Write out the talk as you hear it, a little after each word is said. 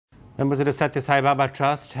Members of the Sathya Sai Baba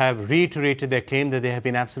Trust have reiterated their claim that there have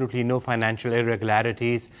been absolutely no financial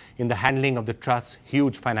irregularities in the handling of the Trust's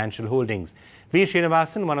huge financial holdings. V.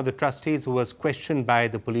 Srinivasan, one of the trustees who was questioned by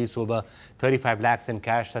the police over 35 lakhs in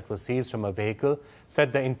cash that was seized from a vehicle,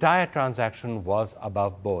 said the entire transaction was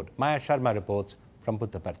above board. Maya Sharma reports from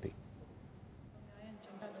Puttaparthi.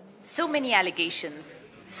 So many allegations,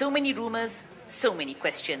 so many rumours, so many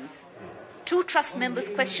questions. 2 trust members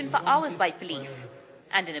questioned for hours by police.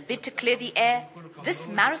 And in a bid to clear the air, this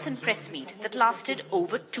marathon press meet that lasted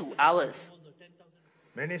over 2 hours.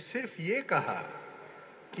 मैंने सिर्फ ये कहा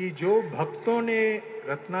कि जो भक्तों ने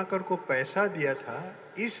रत्नाकर को पैसा दिया था,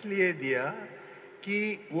 इसलिए दिया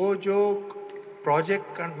कि वो जो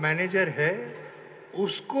प्रोजेक्ट मैनेजर है,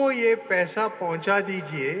 उसको ये पैसा पहुंचा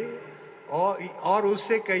दीजिए और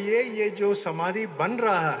उससे कहिए ये जो समाधि बन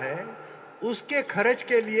रहा है, उसके खर्च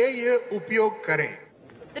के लिए ये उपयोग करें.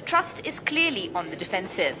 The trust is clearly on the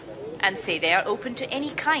defensive and say they are open to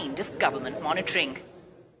any kind of government monitoring.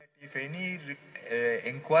 If any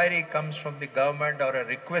inquiry comes from the government or a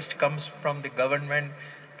request comes from the government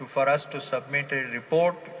for us to submit a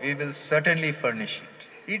report, we will certainly furnish it.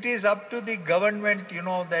 It is up to the government,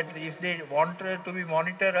 that if they want to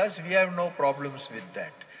monitor us, we have no problems with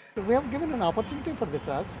that. We have given an opportunity for the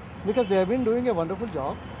trust because they have been doing a wonderful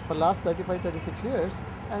job for the last 35-36 years,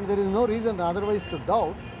 and there is no reason otherwise to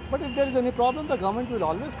doubt. But if there is any problem, the government will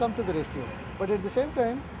always come to the rescue. But at the same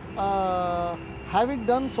time, having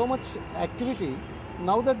done so much activity,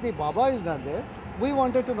 now that the Baba is not there, we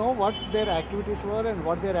wanted to know what their activities were and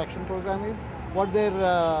what their action program is, what their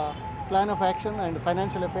plan of action and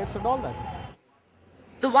financial affairs and all that.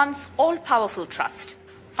 The once all-powerful trust,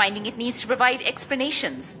 finding it needs to provide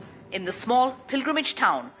explanations in the small pilgrimage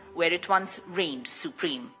town where it once reigned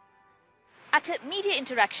supreme. At a media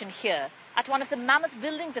interaction here, at one of the mammoth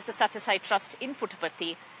buildings of the Sathya Sai Trust in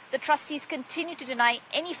Puttaparthi, the trustees continue to deny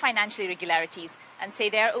any financial irregularities and say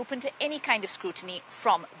they are open to any kind of scrutiny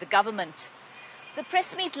from the government. The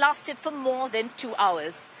press meet lasted for more than 2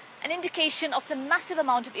 hours, an indication of the massive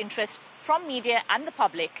amount of interest from media and the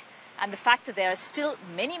public, and the fact that there are still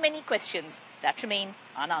many questions that remain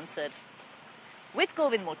unanswered. With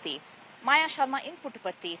Govind Murthy, Maya Sharma in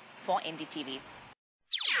Puttaparthi for NDTV.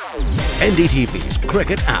 NDTV's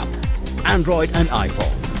cricket app, Android and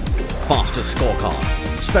iPhone, fastest scorecard,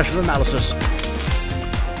 special analysis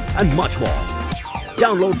and much more.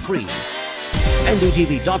 Download free.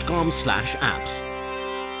 ndtv.com/apps.